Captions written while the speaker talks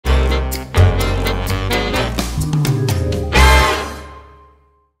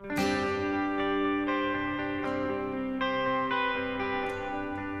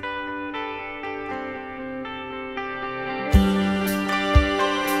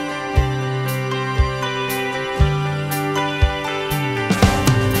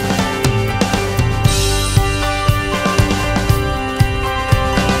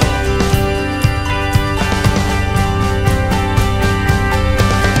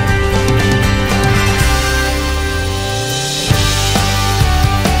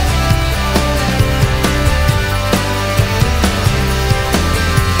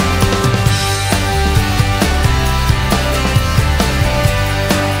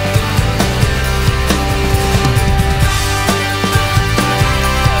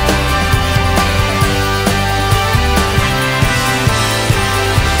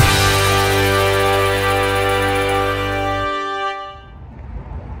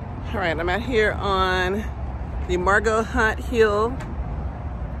All right, I'm out here on the Margot Hunt Hill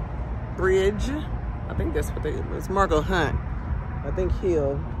Bridge. I think that's what it was, Margot Hunt. I think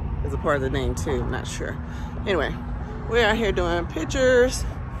Hill is a part of the name too, I'm not sure. Anyway, we're out here doing pictures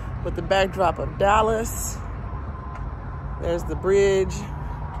with the backdrop of Dallas. There's the bridge.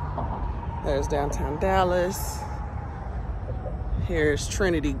 There's downtown Dallas. Here's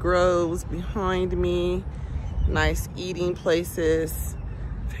Trinity Groves behind me. Nice eating places.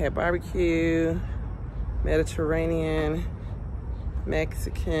 I've had barbecue, Mediterranean,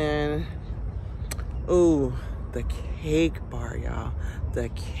 Mexican. Ooh, the cake bar, y'all. The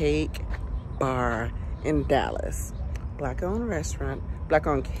cake bar in Dallas. Black-owned restaurant,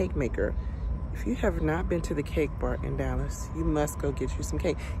 black-owned cake maker. If you have not been to the cake bar in Dallas, you must go get you some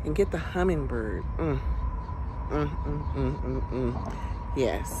cake and get the hummingbird.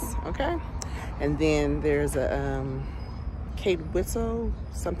 Yes, okay. And then there's a Kate Whistle,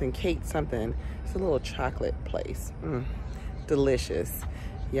 something, Kate something. It's a little chocolate place. Delicious.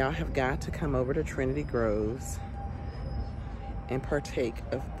 Y'all have got to come over to Trinity Groves and partake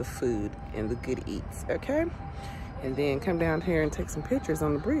of the food and the good eats, okay? And then come down here and take some pictures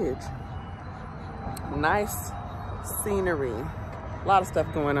on the bridge. Nice scenery. A lot of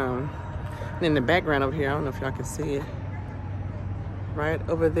stuff going on. And in the background over here, I don't know if y'all can see it. Right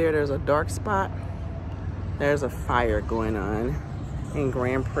over there, there's a dark spot. There's a fire going on in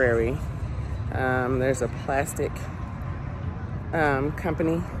Grand Prairie. There's a plastic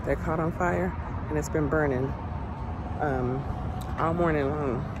company that caught on fire, and it's been burning all morning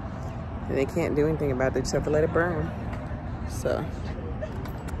long. And they can't do anything about it, they just have to let it burn. So,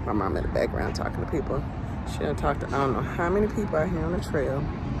 my mom in the background talking to people. She done talked to I don't know how many people out here on the trail.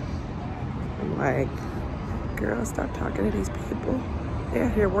 I'm like, girl, stop talking to these people. They're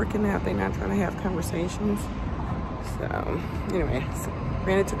here working out, they're not trying to have conversations. So, anyway, so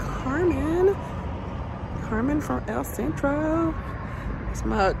ran into Carmen. Carmen from El Centro. It's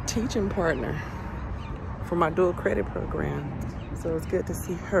my teaching partner for my dual credit program. So it's good to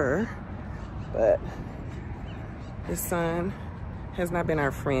see her. But the sun has not been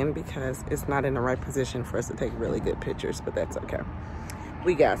our friend because it's not in the right position for us to take really good pictures, but that's okay.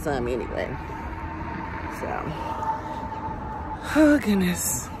 We got some anyway. So, oh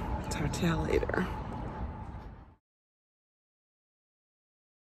goodness. Talk to y'all later.